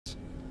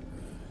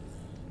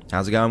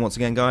How's it going once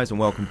again, guys, and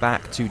welcome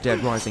back to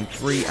Dead Rising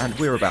 3, and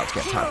we're about to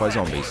get attacked by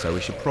zombies, so we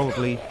should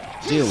probably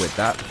deal with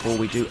that before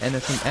we do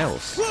anything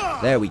else.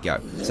 There we go.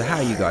 So how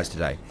are you guys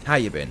today? How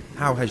you been?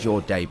 How has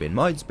your day been?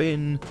 Mine's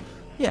been...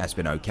 yeah, it's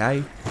been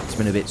okay. It's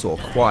been a bit sort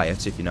of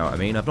quiet, if you know what I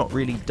mean. I've not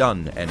really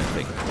done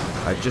anything.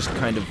 I've just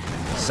kind of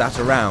sat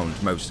around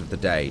most of the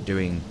day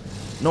doing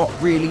not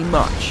really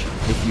much,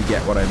 if you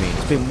get what I mean.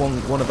 It's been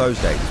one of those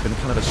days. It's been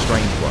kind of a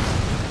strange one.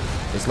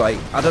 It's like,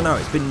 I don't know,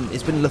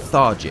 it's been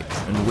lethargic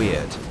and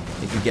weird,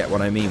 if you get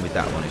what I mean with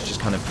that one. It's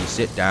just kind of, you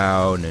sit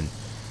down and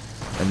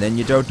then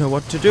you don't know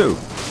what to do.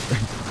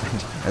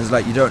 And it's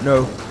like you don't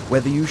know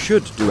whether you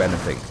should do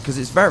anything, because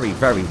it's very,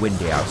 very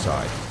windy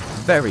outside. It's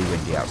very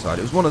windy outside.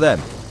 It was one of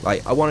them.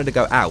 Like, I wanted to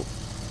go out,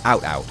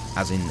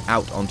 as in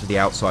out onto the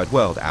outside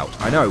world, out.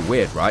 I know,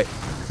 weird, right?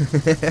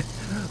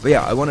 But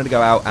yeah, I wanted to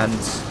go out and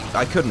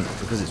I couldn't,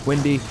 because it's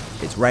windy,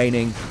 it's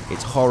raining,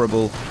 it's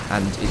horrible,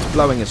 and it's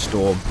blowing a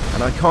storm,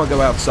 and I can't go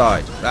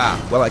outside.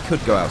 Well, I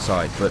could go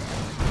outside, but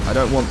I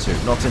don't want to,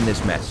 not in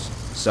this mess.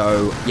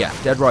 So, yeah,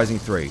 Dead Rising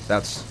 3,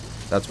 that's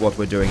what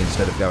we're doing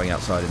instead of going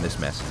outside in this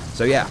mess.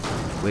 So yeah,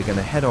 we're going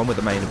to head on with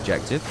the main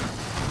objective,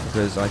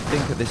 because I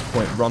think at this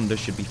point Rhonda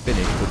should be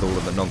finished with all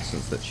of the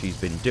nonsense that she's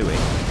been doing.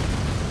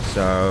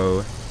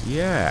 So,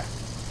 yeah,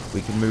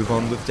 we can move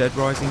on with Dead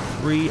Rising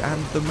 3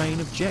 and the main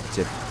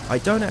objective. I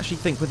don't actually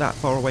think we're that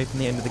far away from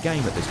the end of the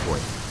game at this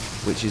point,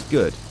 which is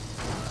good.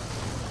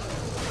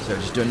 So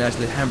just do a nice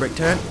little handbrake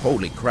turn.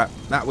 Holy crap,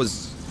 that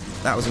was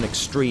an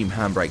extreme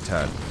handbrake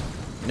turn.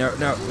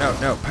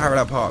 No,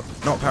 parallel park,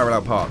 not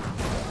parallel park.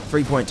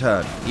 3-point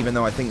turn, even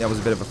though I think that was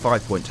a bit of a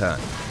 5-point turn.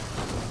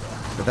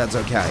 But that's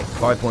okay,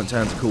 5-point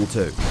turns are cool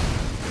too.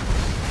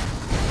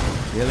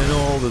 Killing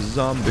all the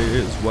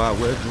zombies while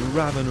we're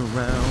driving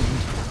around.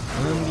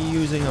 And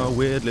using our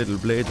weird little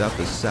blades out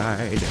the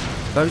side.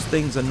 Those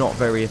things are not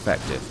very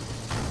effective.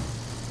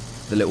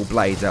 The little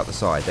blades out the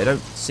side. They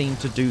don't seem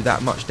to do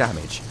that much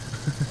damage.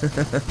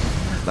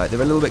 Like,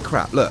 they're a little bit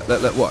crap. Look,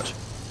 watch.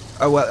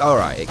 Oh, well,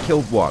 alright, it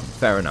killed one.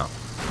 Fair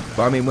enough.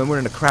 But, I mean, when we're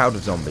in a crowd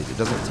of zombies, it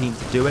doesn't seem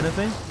to do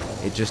anything.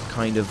 It just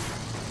kind of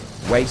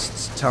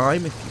wastes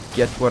time, if you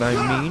get what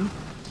I mean.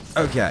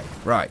 Okay,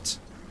 right.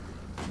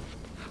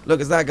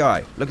 Look, it's that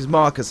guy. Look, it's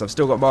Marcus. I've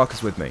still got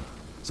Marcus with me.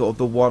 Sort of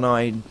the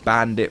one-eyed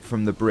bandit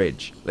from the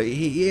bridge. Like,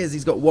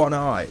 he's got one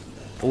eye.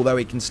 Although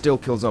he can still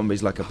kill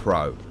zombies like a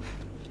pro.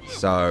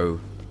 So,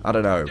 I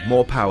don't know.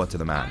 More power to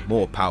the man.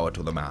 More power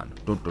to the man.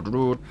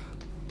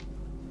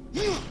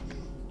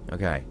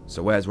 Okay,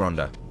 so where's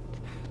Rhonda?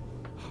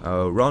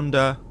 Oh,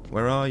 Rhonda,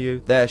 where are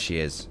you? There she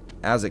is.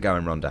 How's it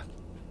going, Rhonda?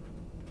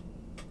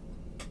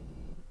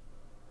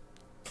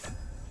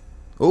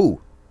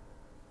 Ooh.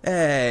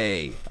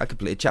 Hey, I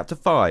completed chapter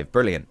 5.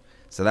 Brilliant.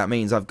 So that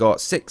means I've got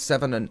 6,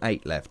 7, and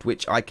 8 left,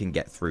 which I can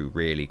get through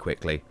really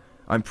quickly.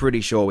 I'm pretty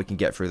sure we can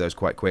get through those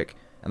quite quick.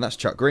 And that's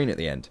Chuck Green at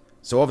the end.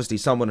 So obviously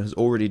someone has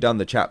already done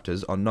the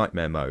chapters on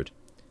Nightmare mode.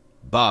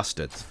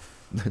 Bastards.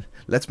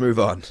 Let's move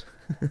on.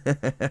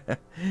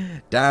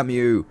 Damn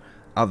you,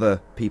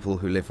 other people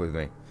who live with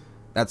me.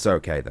 That's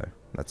okay, though.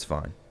 That's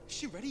fine. Is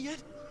she ready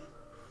yet?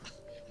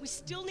 We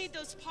still need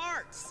those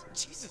parts.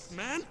 Jesus,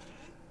 man.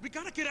 We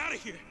gotta get out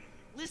of here.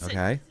 Listen,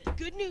 okay. The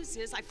good news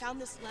is I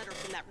found this letter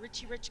from that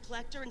Richie Rich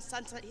collector in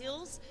Sunset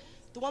Hills.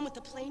 The one with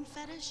the plane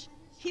fetish.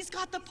 He's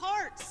got the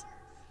parts.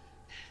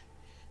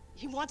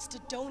 He wants to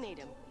donate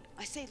him.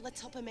 I say let's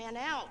help a man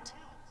out.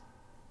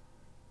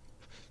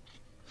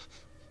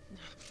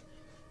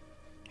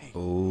 Hey,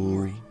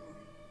 ooh.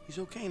 He's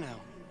okay now.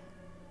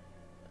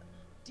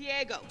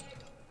 Diego,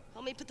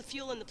 help me put the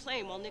fuel in the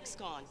plane while Nick's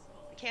gone.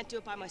 I can't do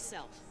it by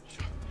myself.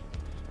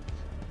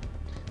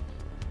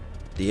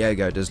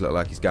 Diego does look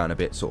like he's going a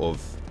bit sort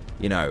of,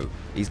 you know,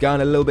 he's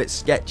going a little bit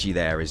sketchy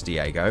there, is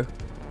Diego.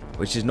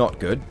 Which is not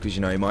good, because,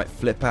 you know, he might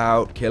flip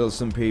out, kill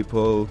some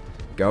people,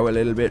 go a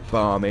little bit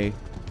balmy.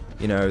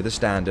 You know, the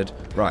standard.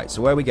 Right,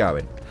 so where are we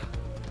going?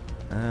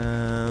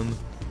 I'm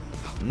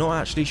not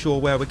actually sure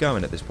where we're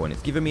going at this point.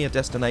 It's giving me a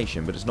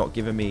destination, but it's not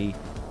giving me,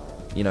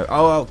 you know,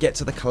 oh, I'll get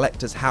to the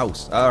collector's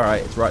house.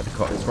 Alright, it's right in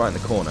the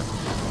corner.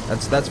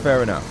 That's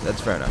fair enough. That's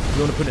fair enough. If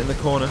you want to put it in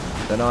the corner,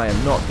 then I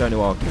am not going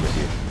to argue with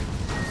you.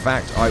 In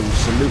fact, I will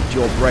salute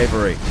your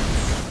bravery.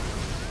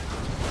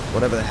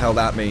 Whatever the hell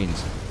that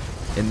means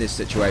in this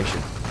situation.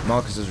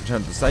 Marcus has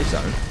returned to the safe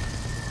zone.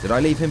 Did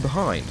I leave him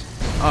behind?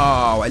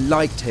 Oh, I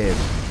liked him.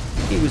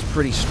 He was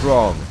pretty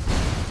strong.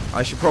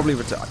 I should probably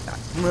return.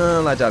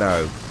 Well, I don't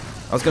know.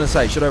 I was going to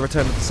say, should I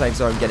return to the safe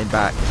zone and get him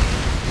back?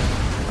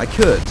 I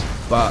could,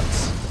 but,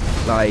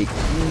 like,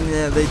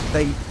 yeah,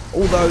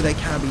 although they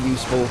can be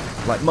useful,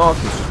 like,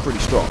 Marcus was pretty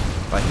strong.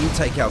 Like, he'd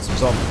take out some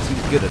zombies. He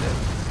was good at it.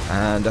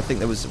 And I think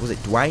there was it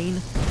Dwayne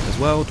as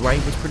well?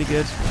 Dwayne was pretty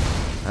good.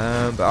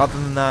 But other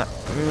than that,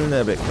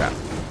 they're a bit crap.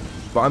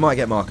 But I might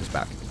get Marcus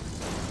back.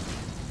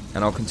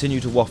 And I'll continue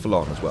to waffle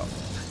on as well.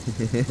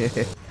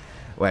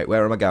 Wait,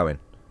 where am I going?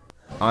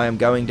 I am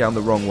going down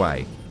the wrong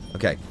way.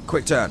 Okay,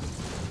 quick turn.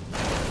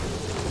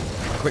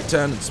 Quick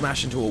turn and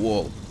smash into a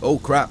wall. Oh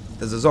crap,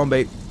 there's a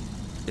zombie.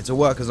 It's a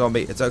worker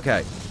zombie. It's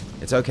okay.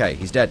 It's okay,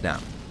 he's dead now.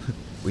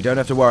 We don't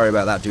have to worry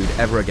about that dude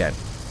ever again.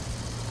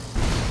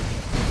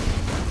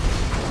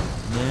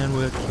 And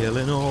we're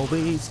killing all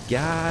these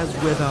guys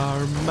with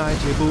our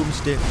mighty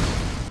boomstick.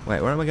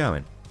 Wait, where am I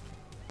going?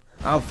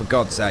 Oh, for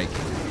God's sake.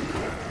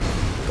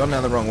 Gone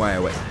down the wrong way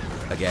away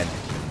again.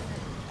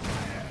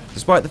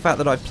 Despite the fact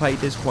that I've played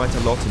this quite a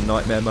lot in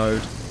Nightmare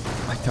mode,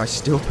 I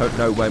still don't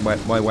know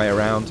my way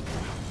around.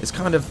 It's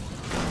kind of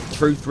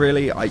truth,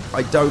 really. I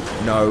don't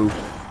know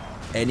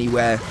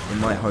anywhere in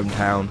my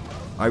hometown.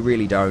 I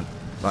really don't.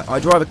 Like, I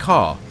drive a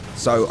car,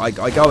 so I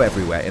go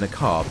everywhere in a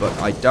car, but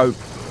I don't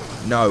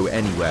know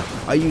anywhere.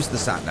 I use the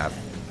sat-nav.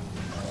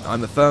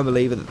 I'm a firm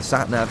believer that the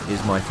sat-nav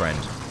is my friend.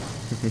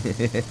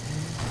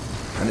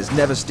 And it's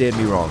never steered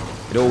me wrong.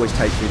 It always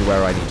takes me to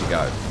where I need to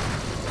go.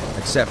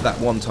 Except that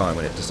one time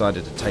when it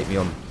decided to take me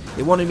on...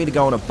 It wanted me to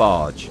go on a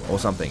barge or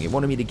something. It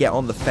wanted me to get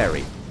on the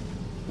ferry.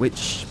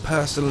 Which,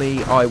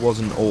 personally, I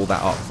wasn't all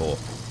that up for.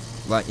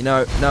 Like, you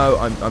know, no,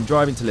 I'm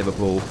driving to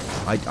Liverpool.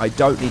 I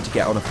don't need to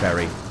get on a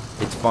ferry.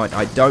 It's fine.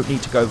 I don't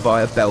need to go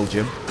via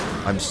Belgium.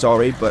 I'm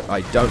sorry, but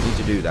I don't need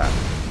to do that.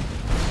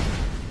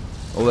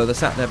 Although the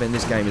sat-nav in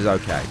this game is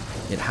okay.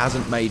 It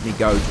hasn't made me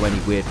go to any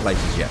weird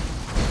places yet.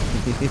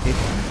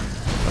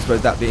 I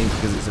suppose that being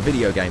because it's a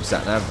video game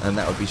sat-nav, and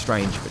that would be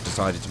strange if it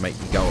decided to make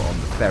me go on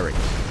the ferry.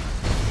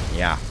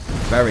 Yeah,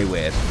 very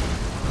weird.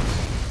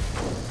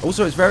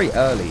 Also, it's very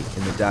early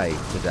in the day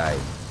today.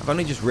 I've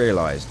only just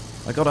realised.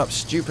 I got up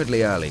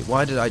stupidly early.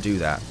 Why did I do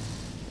that?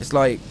 It's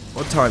like,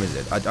 what time is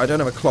it? I don't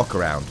have a clock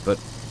around, but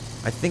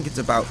I think it's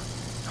about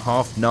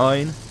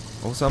 9:30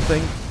 or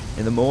something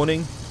in the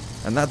morning.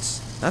 And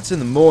that's in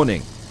the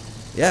morning.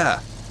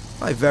 Yeah,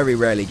 I very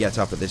rarely get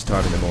up at this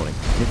time in the morning.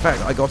 In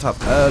fact, I got up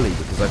early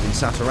because I've been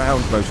sat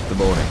around most of the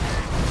morning.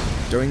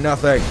 Doing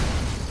nothing.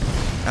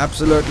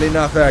 Absolutely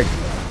nothing.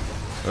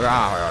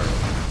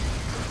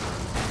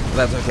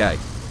 That's okay.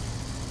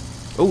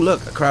 Oh,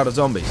 look, a crowd of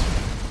zombies.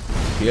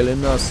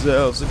 Killing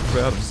ourselves, a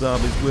crowd of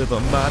zombies with a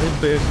mighty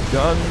big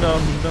gun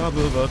on top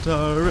of a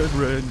turret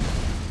ring.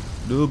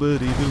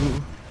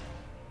 Doobity-doo.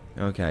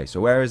 Okay,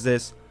 so where is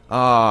this?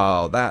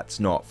 Oh, that's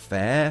not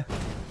fair.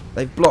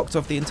 They've blocked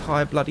off the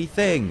entire bloody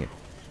thing.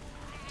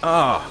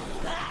 Ah.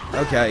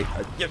 Oh, okay.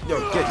 Get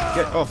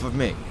off of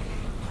me.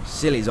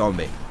 Silly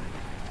zombie.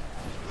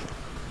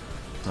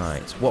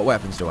 Right, what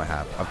weapons do I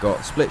have? I've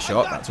got split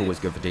shot. That's always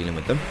good for dealing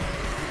with them.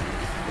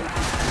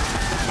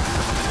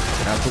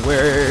 Get out the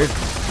way.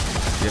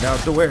 Get out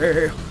the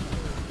way.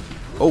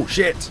 Oh,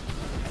 shit.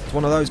 It's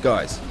one of those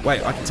guys.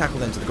 Wait, I can tackle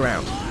them to the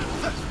ground.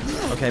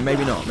 Okay,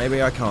 maybe not.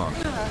 Maybe I can't.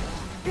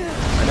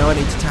 I know I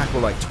need to tackle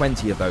like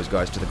 20 of those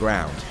guys to the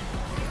ground.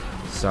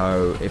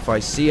 So, if I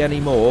see any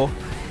more,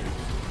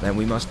 then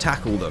we must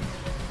tackle them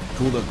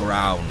to the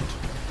ground.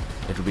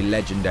 It'll be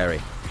legendary.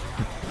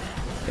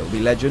 It'll be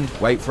legend.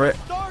 Wait for it.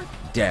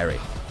 Dairy.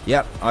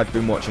 Yep, I've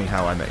been watching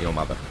How I Met Your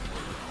Mother.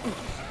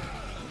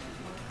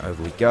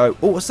 Over we go.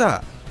 Oh, what's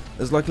that?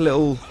 There's like a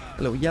little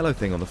yellow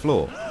thing on the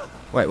floor.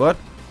 Wait, what?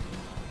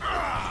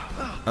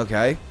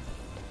 Okay.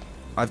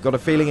 I've got a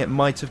feeling it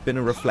might have been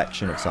a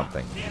reflection of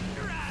something.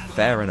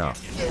 Fair enough.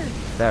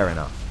 Fair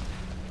enough.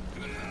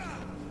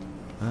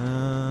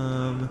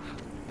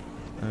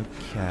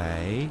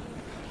 Okay.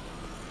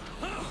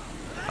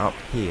 Up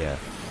here.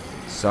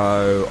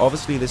 So,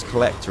 obviously this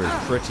collector is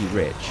pretty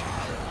rich.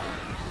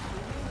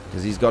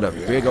 Because he's got a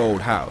big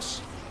old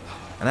house.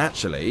 And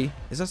actually,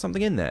 is there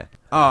something in there?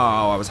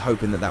 Oh, I was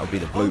hoping that would be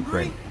the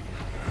blueprint.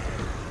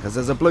 Because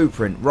there's a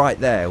blueprint right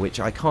there, which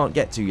I can't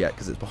get to yet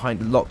because it's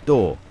behind a locked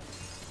door.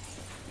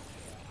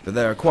 But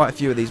there are quite a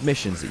few of these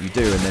missions that you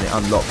do, and then it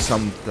unlocks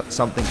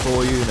something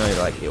for you. You know,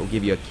 like it'll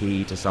give you a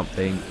key to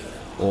something,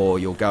 or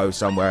you'll go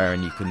somewhere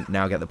and you can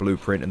now get the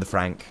blueprint and the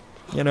franc.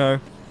 You know,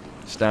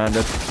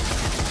 standard.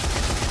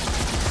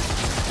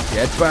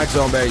 Get back,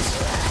 zombies!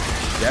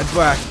 Get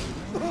back!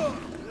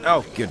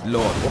 Oh, good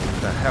lord!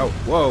 What the hell?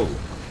 Whoa!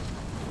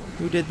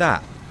 Who did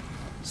that?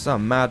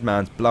 Some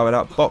madman's blowing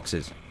up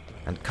boxes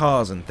and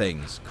cars and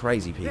things.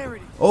 Crazy people.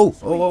 Oh!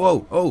 Oh! Oh!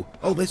 Oh! Oh!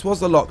 Oh! This was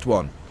the locked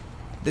one.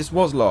 This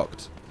was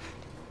locked.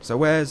 So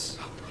where's...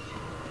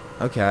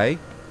 Okay.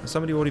 Has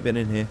somebody already been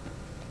in here?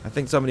 I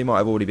think somebody might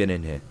have already been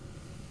in here.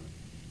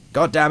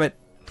 God damn it!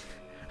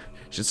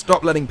 Should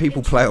stop letting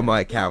people play on my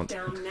account.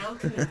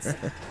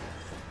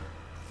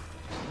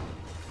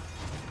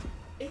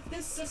 If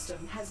this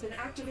system has been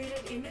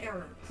activated in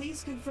error,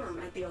 please confirm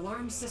at the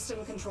alarm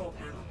system control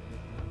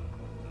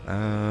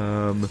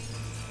panel.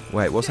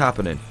 Wait, what's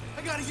happening?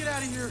 I gotta get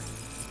out of here.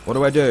 What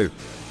do I do?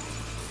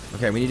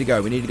 Okay, we need to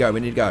go, we need to go, we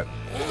need to go.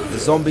 The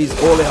zombies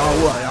all in...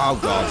 Oh,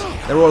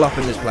 God. They're all up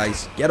in this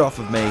place. Get off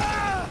of me.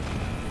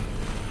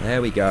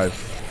 There we go.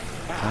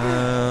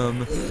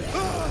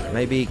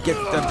 Maybe get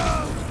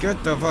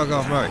the fuck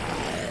off me.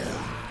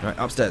 Right,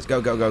 upstairs. Go,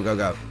 go, go, go,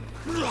 go.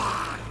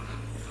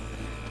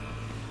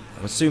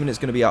 I'm assuming it's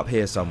going to be up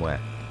here somewhere.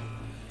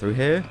 Through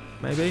here,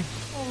 maybe?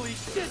 Holy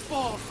shit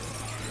balls!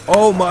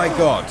 Oh my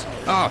God.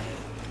 Ah.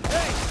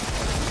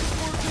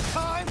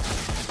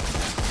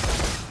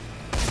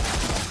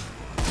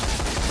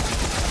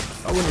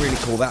 I wouldn't really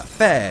call that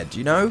fair, do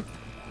you know?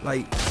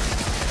 Like,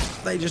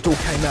 They just all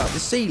came out the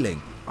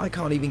ceiling. I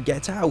can't even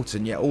get out,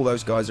 and yet all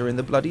those guys are in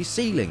the bloody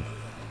ceiling.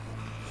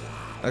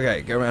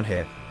 Okay, go around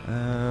here.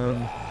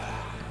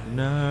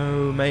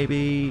 No,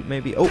 maybe.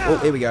 Oh,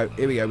 here we go.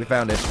 We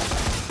found it.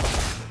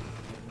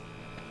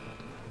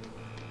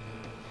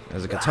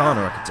 There's a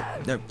katana. I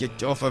can no,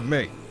 get off of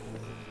me.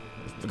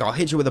 I'll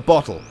hit you with a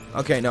bottle.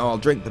 Okay, no, I'll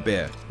drink the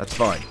beer. That's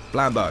fine.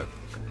 Blambo.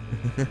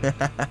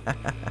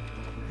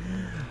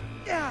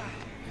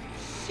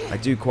 I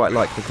do quite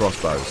like the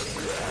crossbows.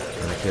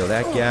 Gonna kill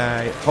that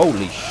guy.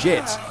 Holy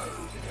shit!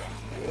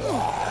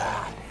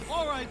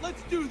 Alright,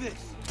 let's do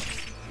this.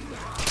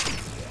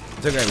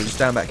 It's okay, we'll just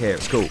stand back here.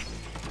 It's cool.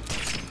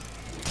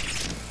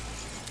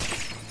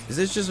 Is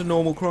this just a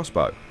normal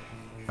crossbow?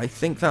 I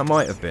think that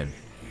might have been.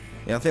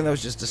 Yeah, I think that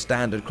was just a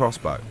standard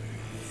crossbow.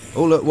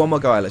 Oh look, one more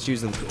guy. Let's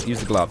use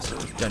the gloves.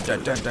 Dun,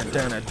 dun, dun, dun,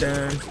 dun, dun,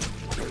 dun.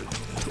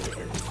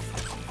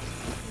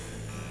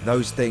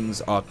 Those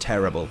things are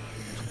terrible.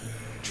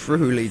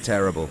 Truly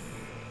terrible.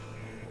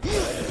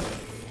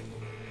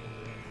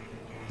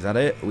 Is that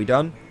it? Are we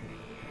done?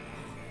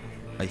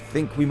 I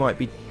think we might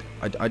be...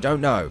 I don't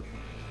know.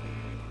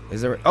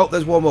 Is there... Oh,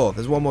 there's one more.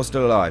 There's one more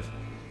still alive.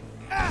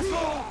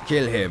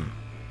 Kill him.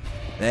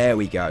 There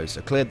we go.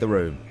 So cleared the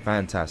room.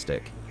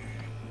 Fantastic.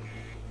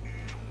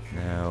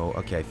 Now,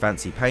 okay,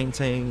 fancy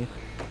painting.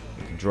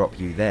 We can drop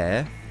you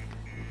there.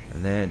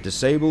 And then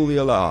disable the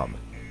alarm.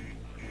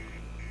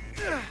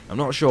 I'm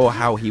not sure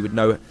how he would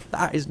know.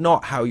 That is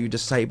not how you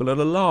disable an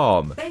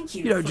alarm. Thank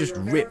you. You don't just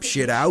rip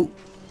shit out.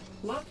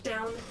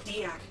 Lockdown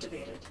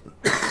deactivated.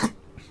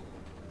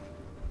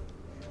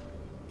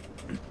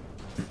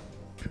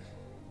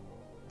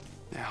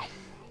 Now,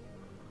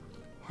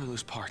 where are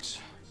those parts?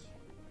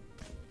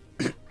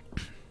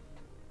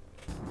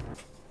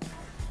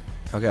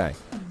 Okay.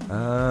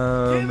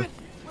 Damn it!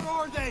 Where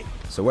are they?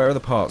 So where are the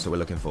parts that we're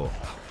looking for?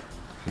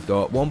 We've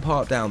got one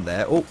part down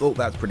there. Oh,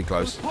 that's pretty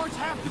close. Those parts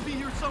have to be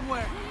here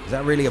somewhere. Is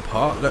that really a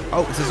part? Look,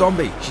 oh, it's a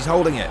zombie. She's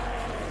holding it.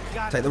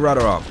 Take the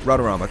rudder arm.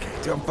 Rudder arm. Okay.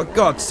 Oh, for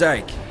God's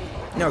sake.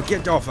 No,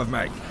 get off of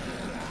me.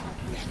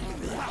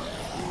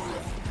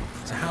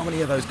 So how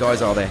many of those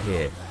guys are there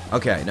here?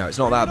 Okay, no, it's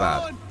not that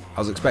bad. I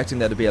was expecting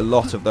there to be a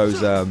lot of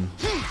those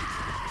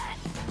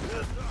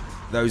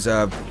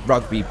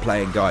rugby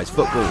playing guys.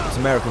 Football. It's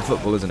American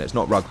football, isn't it? It's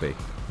not rugby.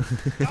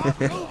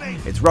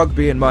 It's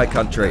rugby in my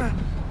country.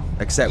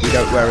 Except we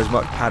don't wear as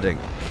much padding.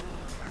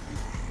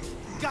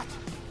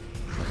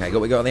 Okay,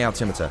 we got the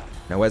altimeter.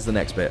 Now where's the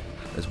next bit?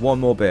 There's one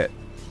more bit.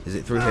 Is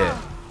it through here?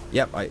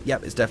 Yep,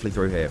 it's definitely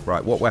through here.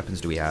 Right, what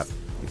weapons do we have?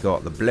 We've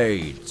got the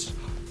blades.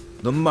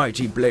 The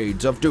mighty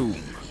blades of doom.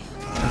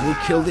 And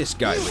we'll kill this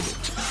guy with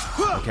it.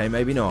 Okay,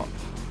 maybe not.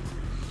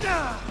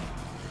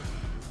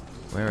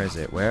 Where is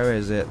it? Where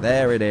is it?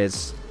 There it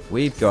is.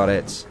 We've got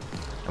it.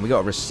 And we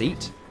got a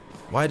receipt?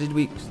 Why did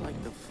we... Looks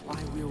like the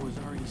flywheel was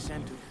already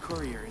sent to a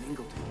courier in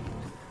Ingleton.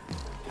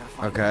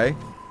 Okay.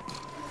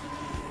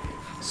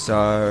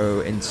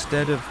 So,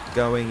 instead of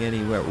going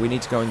anywhere, we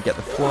need to go and get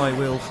the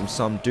flywheel from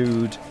some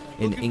dude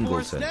in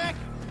Ingleton.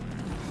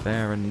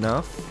 Fair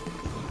enough.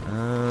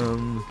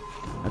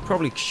 I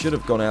probably should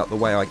have gone out the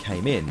way I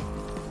came in.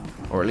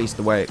 Or at least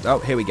the way... Oh,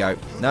 here we go.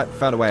 No,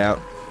 found a way out.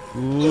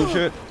 Ooh,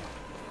 shit.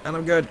 And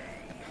I'm good.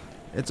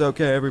 It's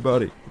okay,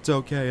 everybody. It's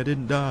okay, I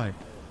didn't die.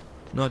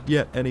 Not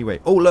yet,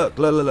 anyway. Oh, look.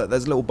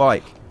 There's a little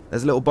bike.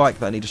 There's a little bike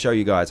that I need to show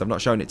you guys. I've not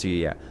shown it to you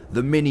yet.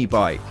 The mini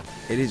bike.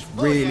 It is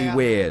really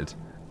weird.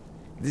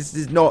 This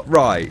is not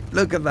right.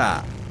 Look at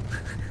that.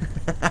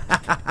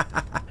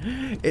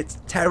 It's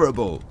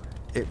terrible.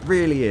 It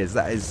really is.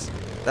 That is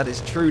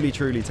truly,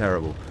 truly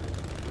terrible.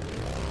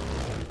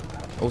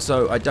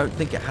 Also, I don't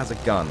think it has a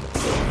gun.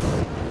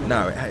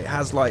 No, it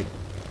has like...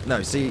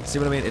 No, see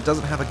what I mean? It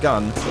doesn't have a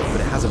gun,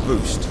 but it has a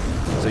boost.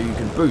 So you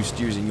can boost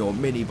using your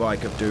mini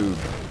bike of doom.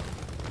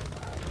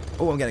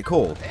 Oh, I'm getting a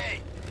call. Hey,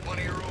 one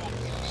of your old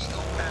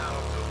ego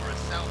pals over at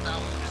South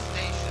Alabama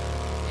Station.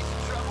 He's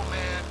in trouble,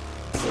 man.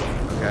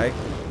 Okay.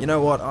 You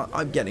know what?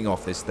 I'm getting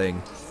off this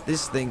thing.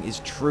 This thing is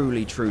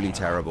truly, truly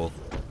terrible.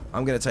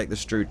 I'm going to take the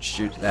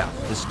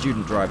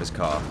student driver's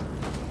car.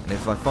 And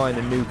if I find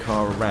a new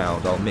car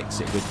around, I'll mix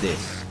it with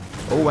this.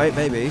 Oh, wait,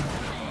 maybe.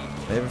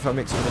 Maybe if I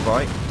mix it with the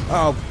bike.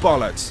 Oh,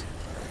 bollocks.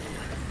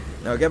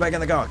 No, get back in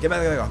the car. Get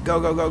back in the car. Go,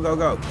 go, go, go,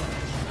 go.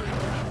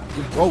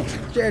 Oh,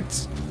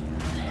 shit.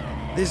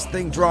 This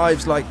thing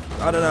drives like,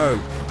 I don't know,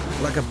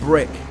 like a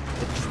brick.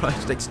 It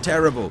drives, it's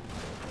terrible.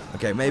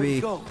 Okay,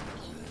 maybe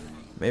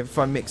if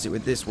I mix it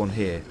with this one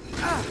here.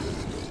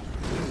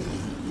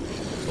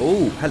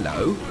 Oh,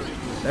 hello.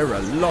 There are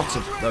a lot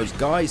of those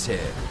guys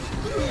here.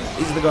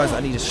 These are the guys that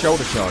I need a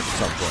shoulder charge at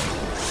some point.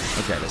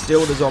 Okay, let's deal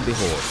with the zombie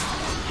horde.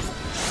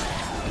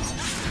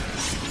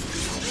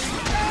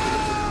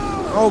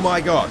 Oh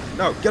my god.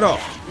 No, get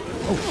off.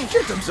 Oh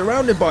shit, I'm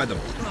surrounded by them.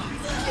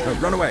 No,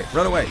 run away,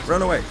 run away,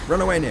 run away,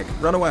 run away, Nick,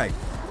 run away.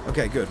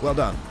 Okay, good, well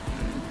done.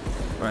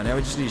 Right, now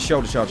we just need to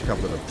shoulder charge a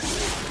couple of them.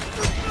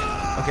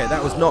 Okay,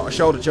 that was not a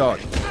shoulder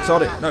charge.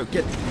 Sod it. No,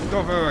 get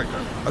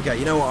off. Okay,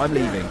 you know what? I'm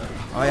leaving.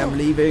 I am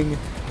leaving.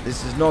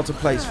 This is not a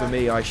place for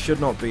me. I should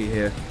not be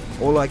here.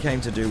 All I came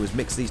to do was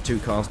mix these two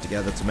cars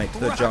together to make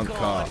the junk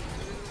car.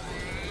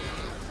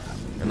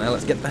 And now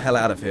let's get the hell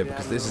out of here,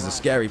 because this is a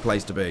scary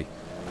place to be.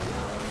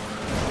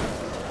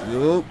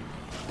 Whoop.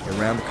 Get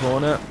around the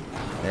corner.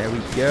 There we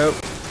go.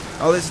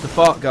 Oh, this is the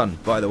fart gun,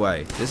 by the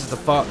way. This is the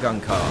fart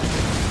gun car.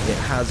 It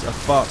has a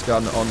fart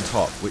gun on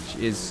top, which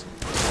is,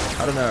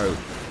 I don't know,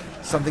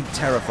 something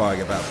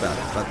terrifying about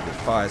that it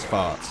fires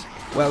farts.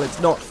 Well, it's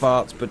not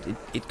farts, but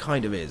it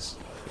kind of is.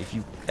 If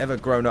you've ever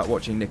grown up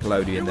watching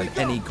Nickelodeon, then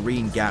any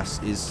green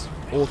gas is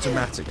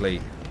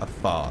automatically a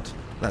fart.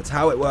 That's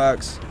how it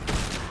works.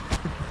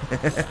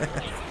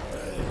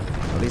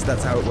 At least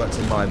that's how it works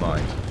in my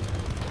mind.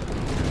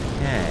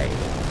 Okay.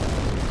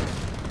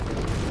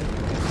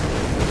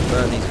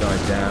 Burn these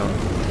guys down.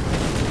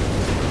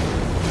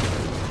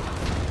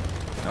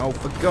 Oh,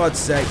 for God's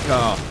sake,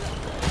 car.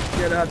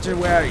 Get out your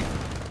way.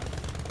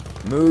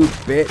 Move,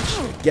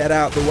 bitch. Get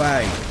out the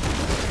way.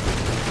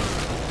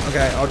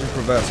 Okay, I'll just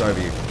reverse over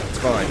you. It's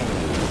fine.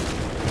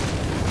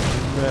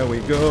 There we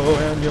go,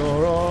 and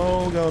you're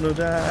all gonna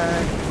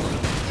die.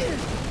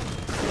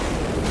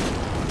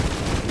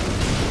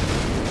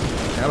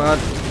 Come on.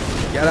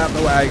 Get out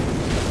the way.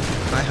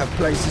 I have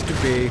places to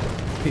be,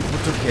 people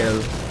to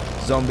kill,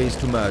 zombies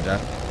to murder.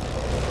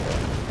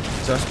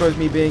 So I suppose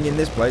me being in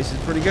this place is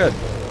pretty good.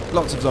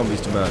 Lots of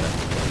zombies to murder.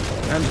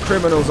 And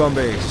criminal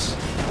zombies.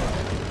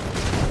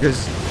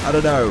 Because, I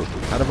don't know,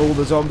 out of all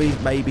the zombies,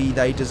 maybe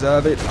they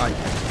deserve it.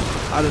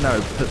 I don't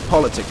know.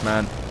 Politics,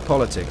 man.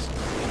 Politics.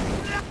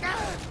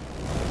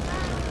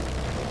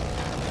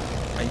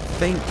 I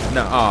think...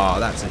 No,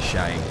 that's a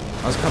shame.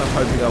 I was kind of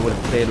hoping I would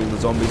have cleared all the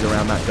zombies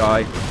around that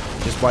guy.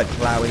 Just by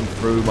ploughing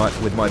through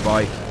with my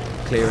bike.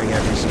 Clearing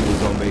every single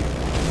zombie.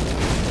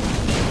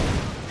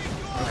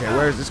 Okay,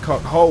 where is this car?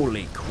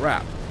 Holy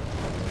crap.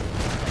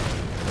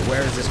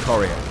 Where is this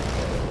courier?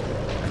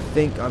 I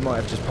think I might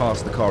have just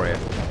passed the courier.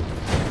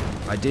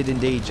 I did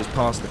indeed just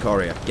pass the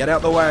courier. Get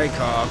out the way,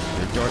 car.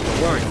 Get out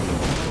the way.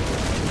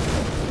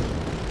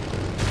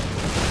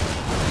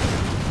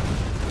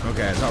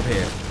 Okay, it's up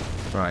here.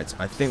 Right,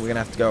 I think we're going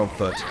to have to go on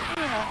foot.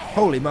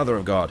 Holy mother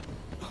of God.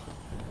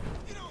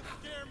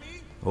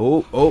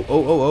 Oh,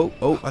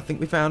 I think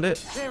we found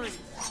it.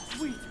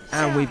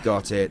 And we've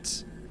got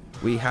it.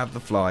 We have the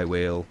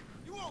flywheel.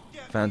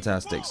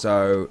 Fantastic.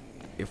 So,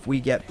 if we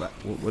get...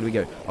 Where do we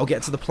go? I'll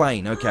get to the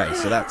plane. Okay,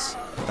 so that's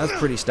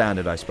pretty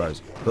standard, I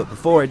suppose. But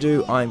before I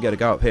do, I'm going to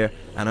go up here,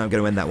 and I'm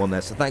going to end that one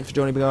there. So thanks for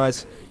joining me,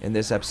 guys, in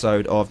this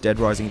episode of Dead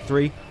Rising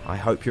 3. I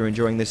hope you're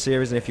enjoying this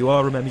series, and if you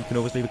are, remember you can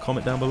always leave a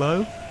comment down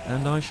below,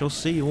 and I shall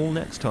see you all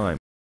next time.